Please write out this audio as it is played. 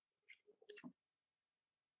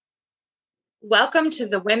Welcome to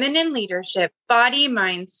the Women in Leadership Body,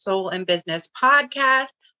 Mind, Soul, and Business podcast,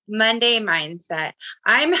 Monday Mindset.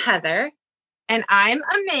 I'm Heather. And I'm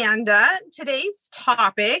Amanda. Today's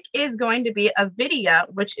topic is going to be avidya,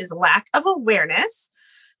 which is lack of awareness.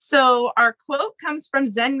 So our quote comes from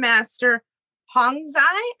Zen Master Hongzai,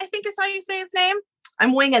 I think is how you say his name.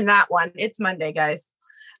 I'm winging that one. It's Monday, guys.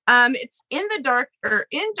 It's in the dark or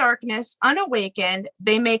in darkness, unawakened,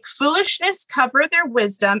 they make foolishness cover their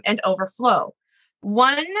wisdom and overflow.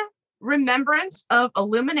 One remembrance of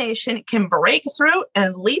illumination can break through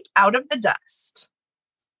and leap out of the dust.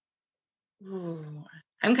 Ooh.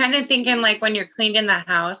 I'm kind of thinking like when you're cleaning the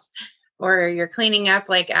house or you're cleaning up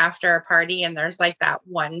like after a party and there's like that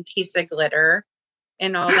one piece of glitter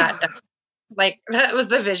and all that dust. Like that was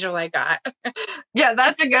the visual I got. Yeah,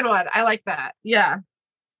 that's a good one. I like that. Yeah.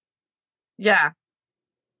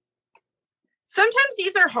 Sometimes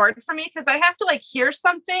these are hard for me because I have to like hear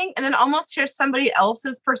something and then almost hear somebody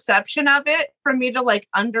else's perception of it for me to like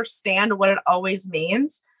understand what it always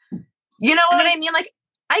means. You know what I mean? Like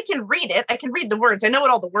I can read it. I can read the words. I know what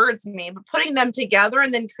all the words mean, but putting them together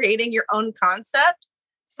and then creating your own concept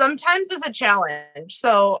sometimes is a challenge.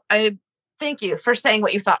 So I thank you for saying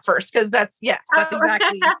what you thought first, because that's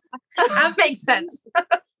exactly makes sense.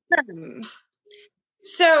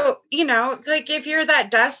 So, like if you're that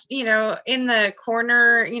dust, in the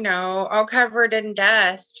corner, all covered in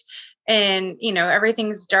dust and,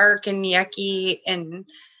 everything's dark and yucky and,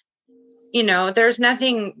 there's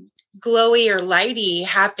nothing glowy or lighty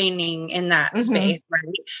happening in that space,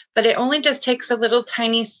 right? But it only just takes a little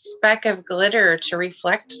tiny speck of glitter to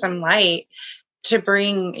reflect some light to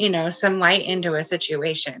bring, some light into a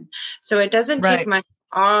situation. So it doesn't take much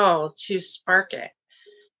at all to spark it.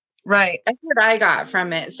 Right. That's what I got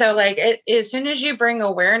from it. So like as soon as you bring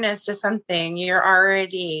awareness to something, you are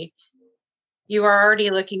already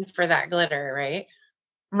looking for that glitter, right?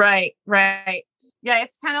 Right. Yeah,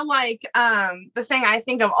 it's kind of like the thing I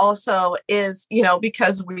think of also is,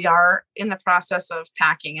 because we are in the process of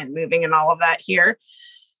packing and moving and all of that here,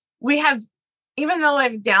 we have, even though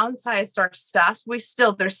I've downsized our stuff,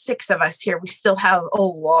 there's 6 of us here. We still have a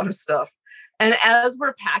lot of stuff. And as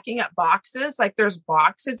we're packing up boxes, like there's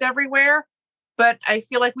boxes everywhere, but I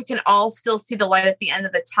feel like we can all still see the light at the end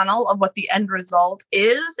of the tunnel of what the end result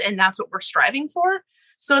is. And that's what we're striving for.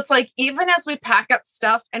 So it's like, even as we pack up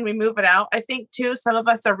stuff and we move it out, I think too, some of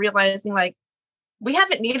us are realizing like, we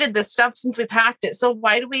haven't needed this stuff since we packed it. So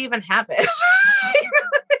why do we even have it?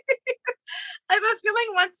 I have a feeling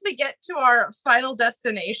once we get to our final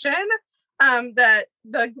destination, that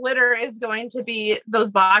the glitter is going to be those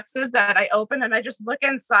boxes that I open and I just look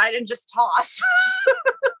inside and just toss.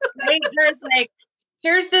 Right? There's like,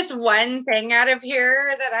 here's this one thing out of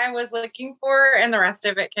here that I was looking for and the rest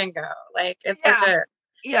of it can go. Like it's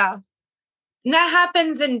yeah. And that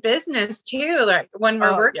happens in business too. Like when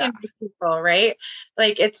we're working with people, right?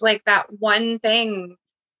 Like it's like that one thing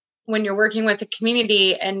when you're working with a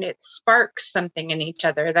community and it sparks something in each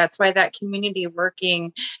other. That's why that community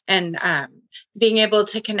working and being able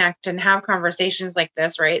to connect and have conversations like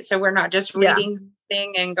this, right? So we're not just reading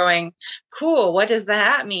something and going, cool, what does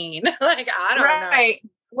that mean? Like, I don't know.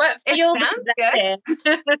 What field is that in?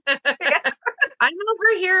 I'm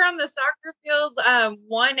over here on the soccer field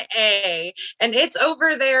 1A, and it's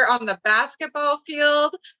over there on the basketball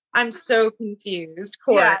field. I'm so confused.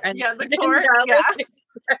 Court. Yeah, the court. Yeah.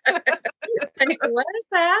 What is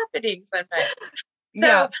happening sometimes?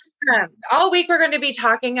 So all week we're going to be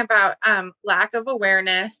talking about lack of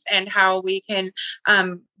awareness and how we can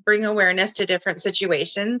bring awareness to different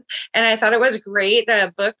situations. And I thought it was great.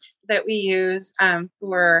 The book that we use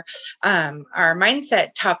for our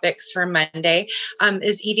mindset topics for Monday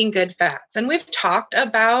is Eating Good Fats. And we've talked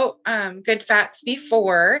about good fats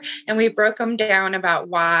before, and we broke them down about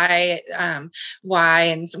why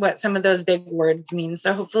and what some of those big words mean.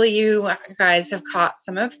 So hopefully you guys have caught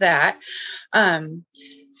some of that.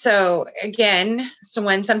 So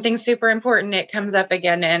when something's super important, it comes up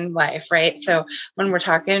again in life, right? So when we're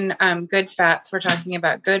talking good fats, we're talking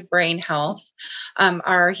about good brain health.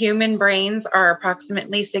 Our human brains are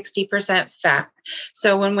approximately 60% fat.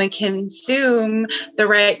 So when we consume the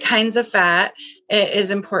right kinds of fat, it is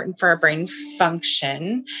important for our brain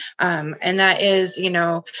function. And that is,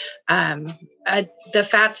 the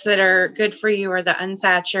fats that are good for you are the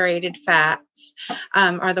unsaturated fats,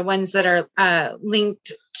 are the ones that are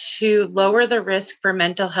linked to lower the risk for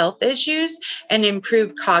mental health issues and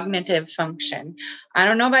improve cognitive function. I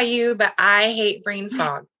don't know about you, but I hate brain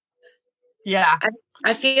fog. Yeah.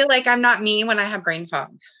 I feel like I'm not me when I have brain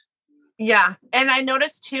fog. Yeah. And I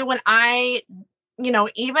noticed too, when I,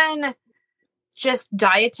 even just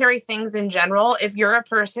dietary things in general, if you're a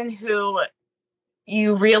person who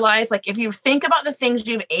you realize, like, if you think about the things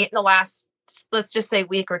you've ate in the last, let's just say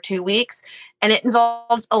week or 2 weeks, and it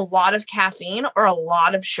involves a lot of caffeine or a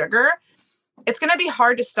lot of sugar, it's going to be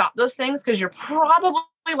hard to stop those things because you're probably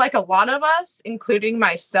like a lot of us, including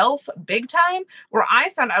myself, big time, where I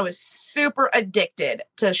found I was super addicted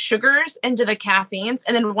to sugars and to the caffeines.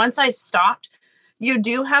 And then once I stopped, you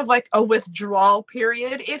do have like a withdrawal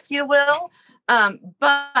period, if you will.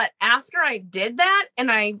 But after I did that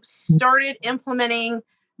and I started implementing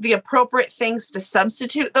the appropriate things to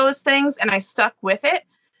substitute those things and I stuck with it,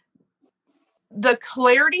 the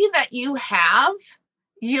clarity that you have,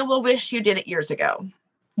 you will wish you did it years ago.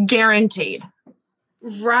 Guaranteed.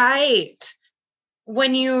 Right.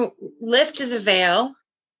 When you lift the veil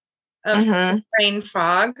of brain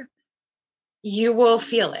fog, you will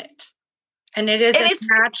feel it. And it is a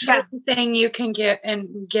natural thing you can get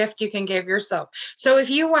and gift you can give yourself. So if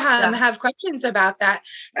you have questions about that,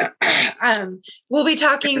 we'll be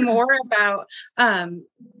talking more about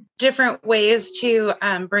different ways to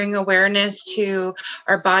bring awareness to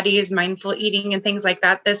our bodies, mindful eating and things like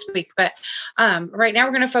that this week. But right now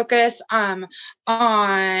we're going to focus on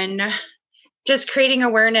just creating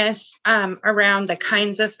awareness around the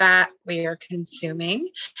kinds of fat we are consuming.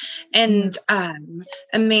 And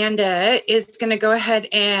Amanda is going to go ahead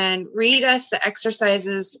and read us the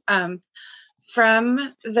exercises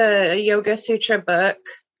from the Yoga Sutra book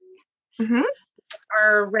that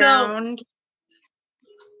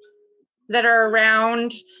are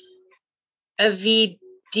around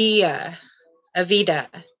Avida,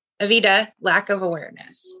 lack of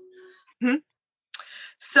awareness.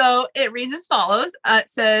 So it reads as follows. It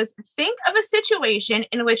says, think of a situation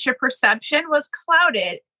in which your perception was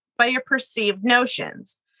clouded by your perceived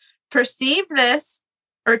notions. To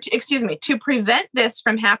prevent this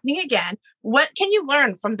from happening again, what can you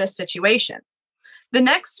learn from this situation? The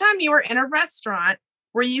next time you are in a restaurant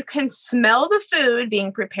where you can smell the food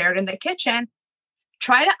being prepared in the kitchen,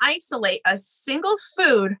 try to isolate a single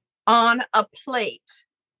food on a plate.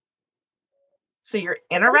 So you're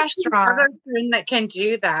in a restaurant. That can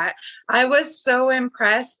do that. I was so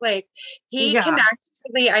impressed. Like he can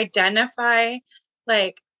actually identify,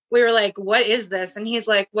 like we were like, what is this? And he's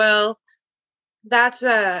like, well, that's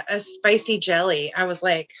a spicy jelly. I was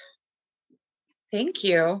like, thank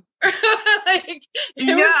you. Like,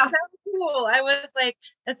 it was so cool. I was like,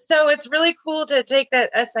 it's really cool to take that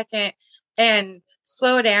a second and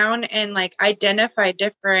slow down and like identify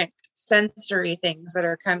different sensory things that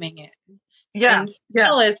are coming in. And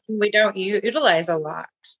smell is we don't utilize a lot.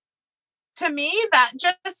 To me, that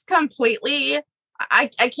just completely, I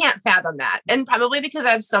can't fathom that. And probably because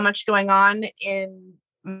I have so much going on in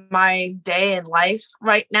my day and life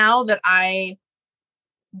right now that I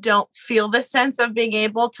don't feel the sense of being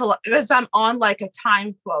able to, because I'm on like a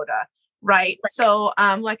time quota, right? So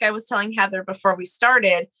like I was telling Heather before we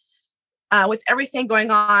started, with everything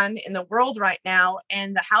going on in the world right now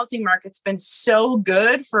and the housing market's been so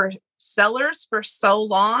good for sellers for so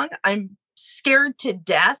long, I'm scared to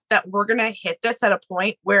death that we're going to hit this at a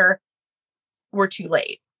point where we're too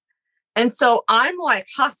late. And so I'm like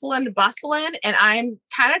hustling, bustling, and I'm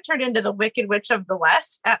kind of turned into the Wicked Witch of the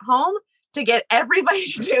West at home to get everybody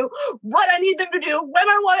to do what I need them to do, when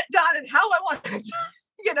I want it done, and how I want it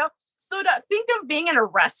done, So to think of being in a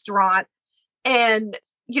restaurant and,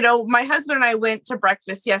 my husband and I went to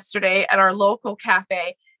breakfast yesterday at our local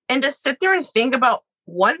cafe, and to sit there and think about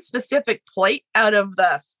one specific plate out of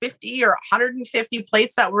the 50 or 150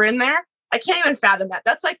 plates that were in there, I can't even fathom that.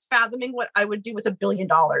 That's like fathoming what I would do with $1 billion.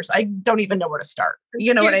 I don't even know where to start.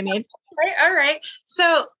 You know what I mean? All right.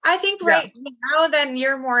 So I think right now, then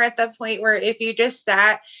you're more at the point where if you just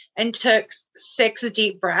sat and took 6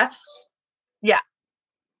 deep breaths. Yeah.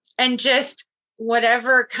 And just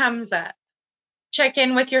whatever comes up, check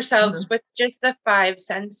in with yourselves with just the 5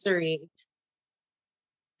 sensory,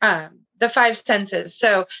 the 5 senses.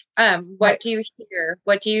 So what do you hear?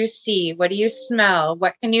 What do you see? What do you smell?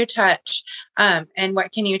 What can you touch? And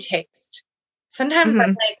what can you taste? Sometimes I'm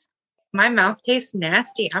like, my mouth tastes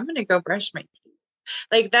nasty. I'm going to go brush my teeth.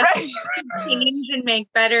 Like that's change and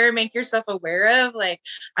make better, make yourself aware of. Like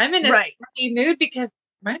I'm in a happy mood because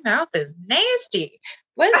my mouth is nasty.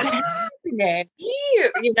 What's happening?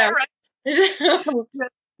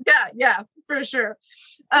 Yeah, for sure.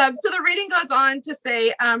 So the reading goes on to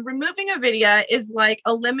say, removing avidya is like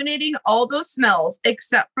eliminating all those smells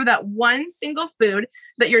except for that one single food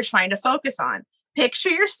that you're trying to focus on. Picture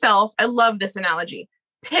yourself. I love this analogy.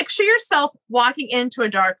 Picture yourself walking into a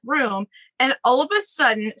dark room and all of a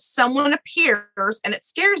sudden someone appears and it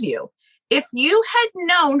scares you. if you had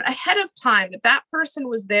known ahead of time that that person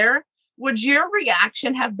was there, would your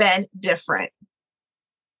reaction have been different?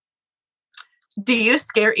 Do you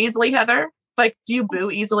scare easily, Heather? Like, do you boo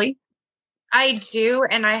easily? I do.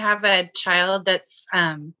 And I have a child that's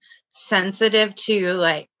sensitive to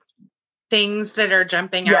like things that are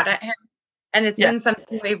jumping out at him. And it's been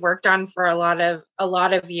something we've worked on for a lot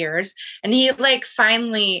of years. And he like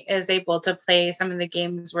finally is able to play some of the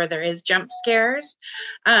games where there is jump scares.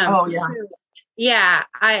 I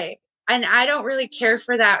don't really care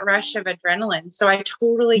for that rush of adrenaline. So I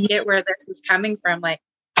totally get where this is coming from. Like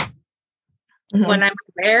when I'm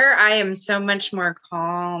there, I am so much more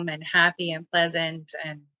calm and happy and pleasant.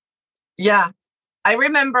 And I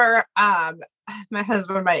remember my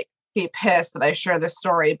husband might be pissed that I share this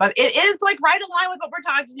story, but it is like right in line with what we're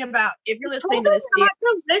talking about. If you're listening to this,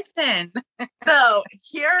 listen. So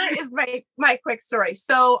here is my quick story.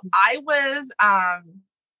 So I was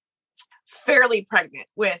fairly pregnant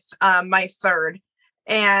with my third,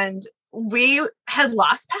 and we had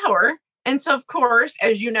lost power. And so, of course,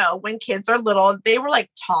 as you know, when kids are little, they were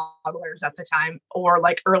like toddlers at the time, or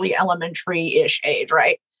like early elementary-ish age,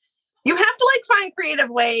 right? You have to like find creative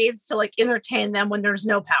ways to like entertain them when there's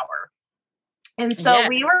no power. And so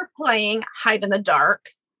we were playing hide in the dark,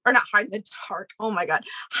 or not hide in the dark. Oh my God.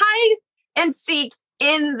 Hide and seek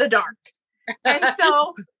in the dark. And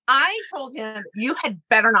so I told him, you had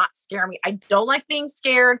better not scare me. I don't like being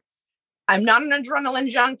scared. I'm not an adrenaline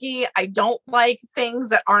junkie. I don't like things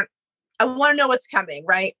that aren't, I want to know what's coming.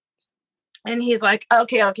 Right. And he's like,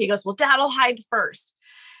 okay. He goes, well, Dad'll hide first.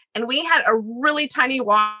 And we had a really tiny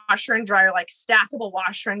washer and dryer, like stackable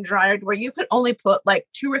washer and dryer, where you could only put like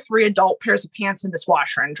 2 or 3 adult pairs of pants in this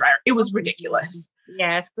washer and dryer. It was ridiculous.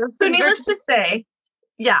 Yes. So needless to say,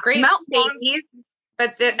 great Mount babies,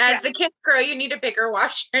 but as the kids grow, you need a bigger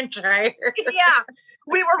washer and dryer.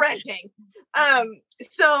 We were renting.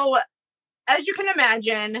 So as you can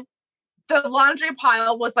imagine, the laundry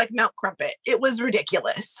pile was like Mount Crumpet. It was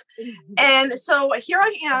ridiculous. And so here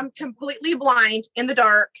I am completely blind in the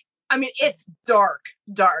dark. I mean, it's dark.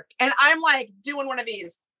 And I'm like doing one of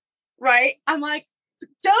these, right? I'm like,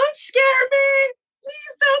 don't scare me.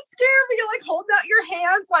 Please don't scare me. You're like holding out your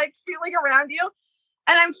hands, like feeling around you.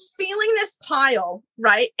 And I'm feeling this pile,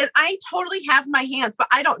 right? And I totally have my hands, but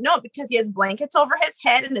I don't know because he has blankets over his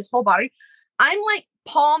head and his whole body. I'm like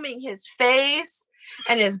palming his face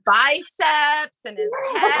and his biceps and his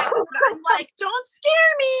pecs. And I'm like, don't scare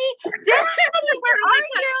me. Daddy, where are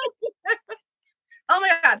you? Oh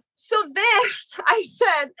my God. So then I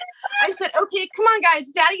said, okay, come on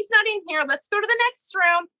guys. Daddy's not in here. Let's go to the next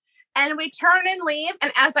room. And we turn and leave.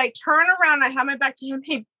 And as I turn around, I have my back to him.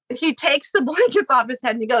 He takes the blankets off his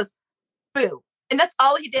head and he goes, boo. And that's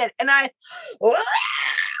all he did. And I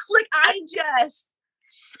just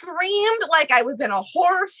screamed like I was in a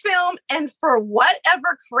horror film. And for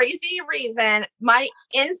whatever crazy reason, my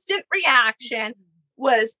instant reaction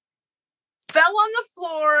was fell on the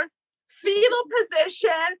floor, fetal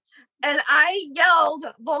position, and I yelled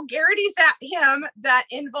vulgarities at him that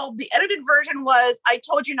involved, the edited version was, I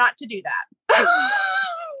told you not to do that.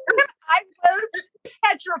 I was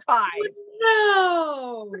petrified.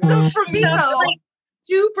 No. So for me, though, like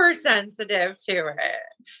super sensitive to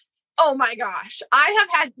it. Oh my gosh. I have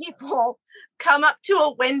had people come up to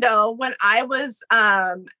a window when I was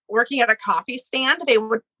working at a coffee stand.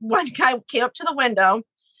 One guy came up to the window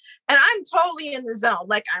and I'm totally in the zone.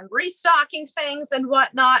 Like I'm restocking things and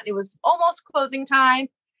whatnot. It was almost closing time.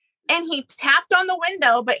 And he tapped on the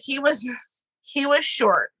window, but he was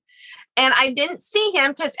short. And I didn't see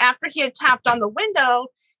him because after he had tapped on the window,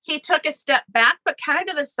 he took a step back, but kind of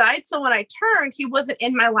to the side. So when I turned, he wasn't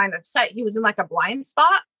in my line of sight. He was in like a blind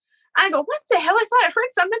spot. I go, what the hell? I thought I heard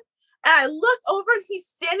something. And I look over and he's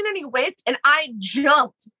standing and he waved and I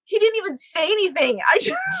jumped. He didn't even say anything. I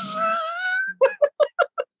just...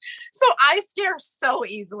 So I scare so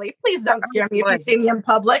easily. Please don't scare me if you see me in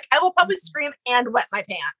public. I will probably scream and wet my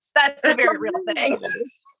pants. That's a very real thing.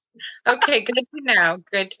 Okay, good to know.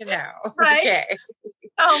 Good to know. Right? Okay.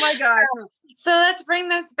 Oh my God. So let's bring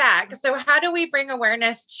this back. So how do we bring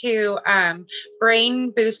awareness to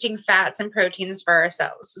brain boosting fats and proteins for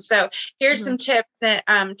ourselves? So here's some tips that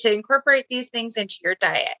to incorporate these things into your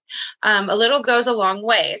diet. A little goes a long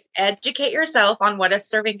ways. Educate yourself on what a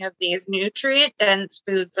serving of these nutrient dense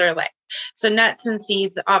foods are like. So nuts and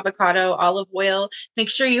seeds, avocado, olive oil, make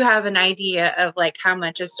sure you have an idea of like how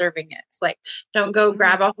much a serving is. Like, don't go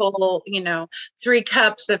grab a whole, 3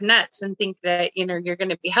 cups of nuts and think that, you're going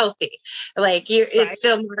to be healthy. Like it's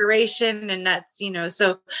still moderation and nuts,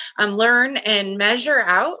 so learn and measure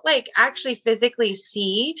out, like actually physically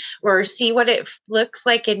see what it looks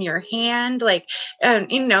like in your hand, like,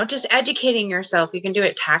 just educating yourself. You can do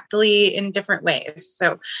it tactily in different ways.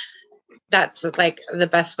 So that's like the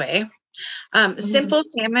best way. Simple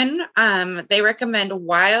salmon, they recommend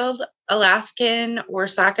wild Alaskan or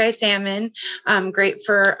sockeye salmon, great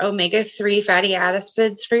for omega-3 fatty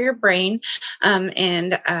acids for your brain,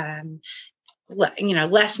 and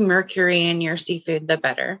less mercury in your seafood, the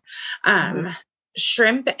better.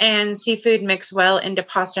 Shrimp and seafood mix well into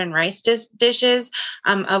pasta and rice dishes.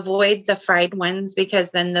 Avoid the fried ones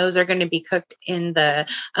because then those are going to be cooked in the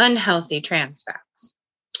unhealthy trans fats.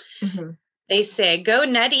 They say go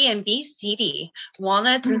nutty and be seedy.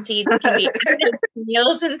 Walnuts and seeds can be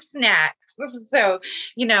meals and snacks. So,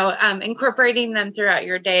 incorporating them throughout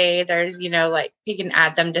your day, there's, like you can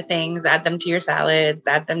add them to things, add them to your salads,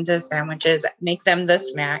 add them to sandwiches, make them the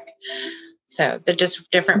snack. So they're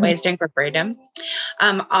just different ways to incorporate them.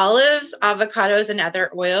 Olives, avocados, and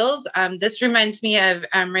other oils. This reminds me of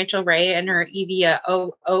Rachel Ray and her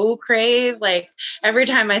EVA-O crave. Like every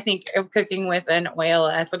time I think of cooking with an oil,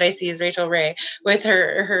 that's what I see is Rachel Ray with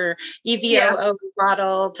her EVA-O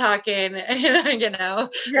bottle talking, like,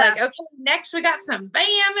 okay, next we got some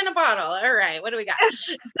BAM in a bottle. All right, what do we got?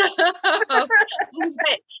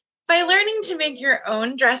 But by learning to make your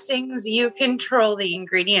own dressings, you control the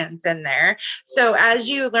ingredients in there. So as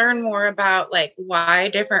you learn more about like why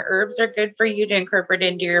different herbs are good for you to incorporate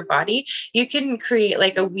into your body, you can create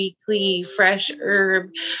like a weekly fresh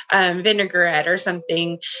herb vinaigrette or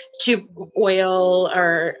something to oil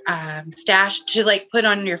or stash to like put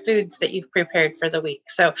on your foods that you've prepared for the week.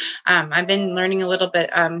 So I've been learning a little bit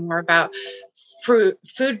more about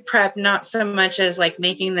food prep, not so much as like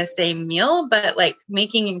making the same meal, but like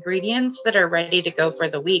making ingredients that are ready to go for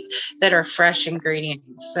the week, that are fresh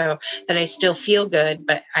ingredients, so that I still feel good,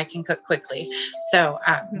 but I can cook quickly. So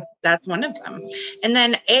that's one of them. And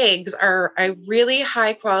then eggs are a really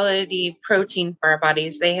high quality protein for our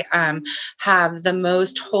bodies. They have the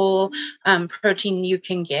most whole protein you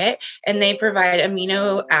can get, and they provide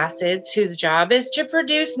amino acids whose job is to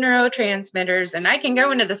produce neurotransmitters. And I can go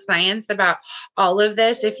into the science about all of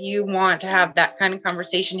this. If you want to have that kind of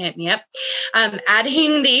conversation, hit me up.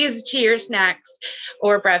 Adding these to your snacks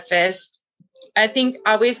or breakfast.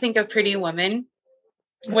 Always think of Pretty Woman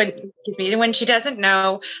when she doesn't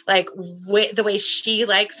know like the way she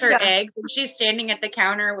likes her eggs. She's standing at the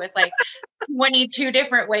counter with like 22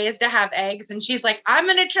 different ways to have eggs, and she's like, I'm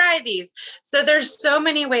gonna try these. So there's so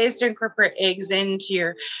many ways to incorporate eggs into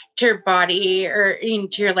your body or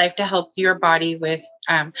into your life to help your body with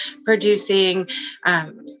producing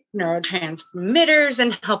neurotransmitters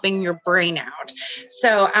and helping your brain out.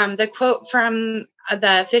 So the quote from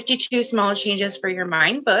the 52 Small Changes for Your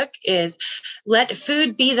Mind book is, let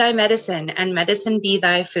food be thy medicine and medicine be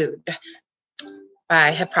thy food,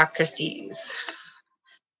 by Hippocrates.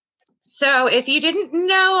 So if you didn't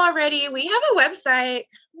know already, we have a website.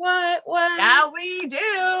 What? Yeah, we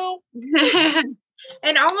do.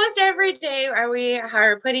 And almost every day we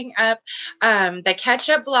are putting up the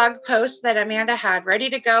catch-up blog post that Amanda had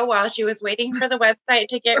ready to go while she was waiting for the website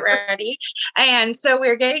to get ready. And so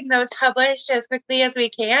we're getting those published as quickly as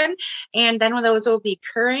we can. And then those will be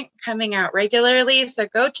current, coming out regularly. So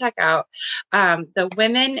go check out the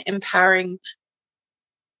Women Empowerment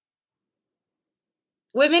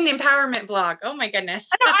blog. Oh my goodness.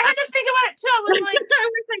 I know, I had to think about it too. I was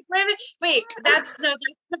like, wait, that's the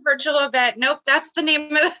virtual event. Nope, that's the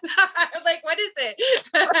name of the I'm like, what is it?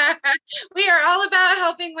 We are all about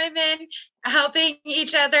helping women, helping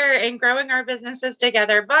each other, and growing our businesses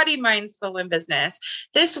together. Body, mind, soul, and business.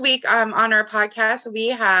 This week on our podcast, we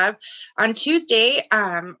have on Tuesday,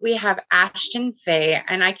 we have Ashton Faye,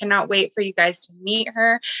 and I cannot wait for you guys to meet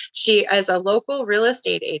her. She is a local real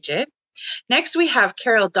estate agent. Next, we have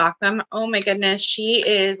Carol Dockham. Oh my goodness, she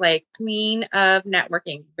is like queen of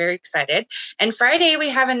networking. Very excited. And Friday, we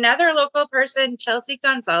have another local person, Chelsea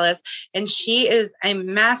Gonzalez, and she is a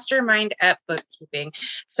mastermind at bookkeeping.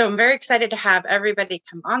 So I'm very excited to have everybody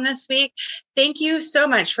come on this week. Thank you so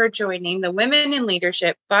much for joining the Women in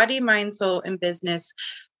Leadership, Body, Mind, Soul, and Business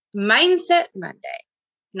Mindset Monday.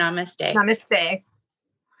 Namaste. Namaste.